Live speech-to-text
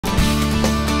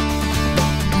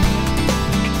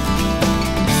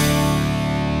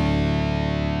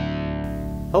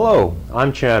Hello,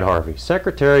 I'm Chad Harvey,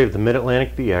 Secretary of the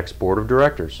Mid-Atlantic BX Board of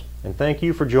Directors, and thank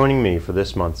you for joining me for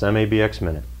this month's MABX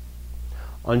Minute.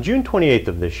 On June 28th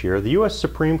of this year, the U.S.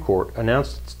 Supreme Court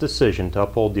announced its decision to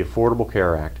uphold the Affordable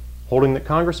Care Act, holding that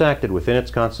Congress acted within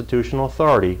its constitutional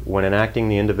authority when enacting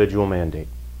the individual mandate.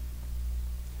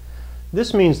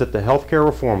 This means that the health care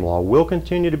reform law will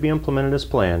continue to be implemented as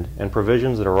planned, and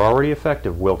provisions that are already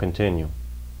effective will continue.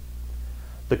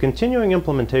 The continuing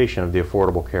implementation of the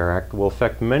Affordable Care Act will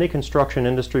affect many construction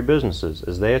industry businesses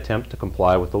as they attempt to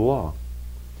comply with the law.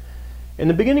 In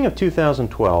the beginning of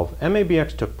 2012,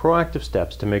 MABX took proactive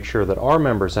steps to make sure that our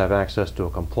members have access to a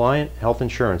compliant health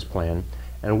insurance plan,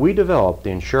 and we developed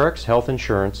the Insurex Health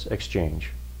Insurance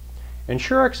Exchange.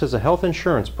 Insurex is a health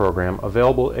insurance program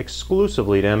available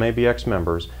exclusively to MABX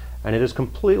members, and it is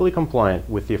completely compliant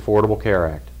with the Affordable Care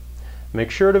Act. Make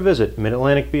sure to visit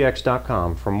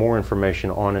midatlanticbx.com for more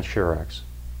information on Insurex.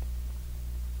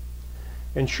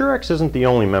 Insurex isn't the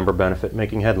only member benefit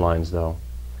making headlines, though.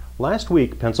 Last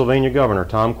week, Pennsylvania Governor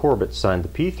Tom Corbett signed the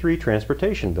P3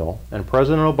 transportation bill, and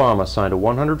President Obama signed a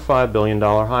 $105 billion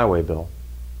highway bill.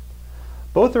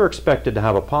 Both are expected to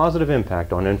have a positive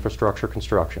impact on infrastructure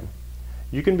construction.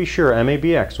 You can be sure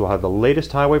MABX will have the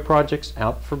latest highway projects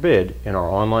out for bid in our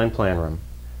online plan room.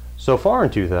 So far in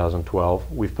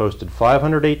 2012, we've posted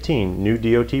 518 new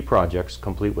DOT projects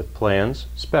complete with plans,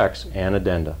 specs, and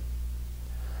addenda.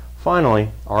 Finally,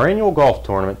 our annual golf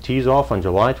tournament tees off on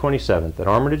July 27th at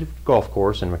Armitage Golf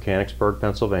Course in Mechanicsburg,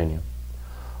 Pennsylvania.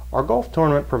 Our golf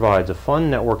tournament provides a fun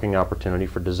networking opportunity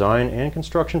for design and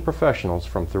construction professionals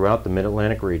from throughout the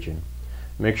Mid-Atlantic region.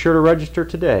 Make sure to register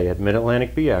today at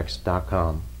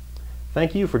midatlanticbx.com.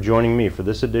 Thank you for joining me for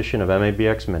this edition of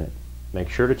MABX Minute. Make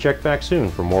sure to check back soon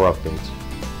for more updates.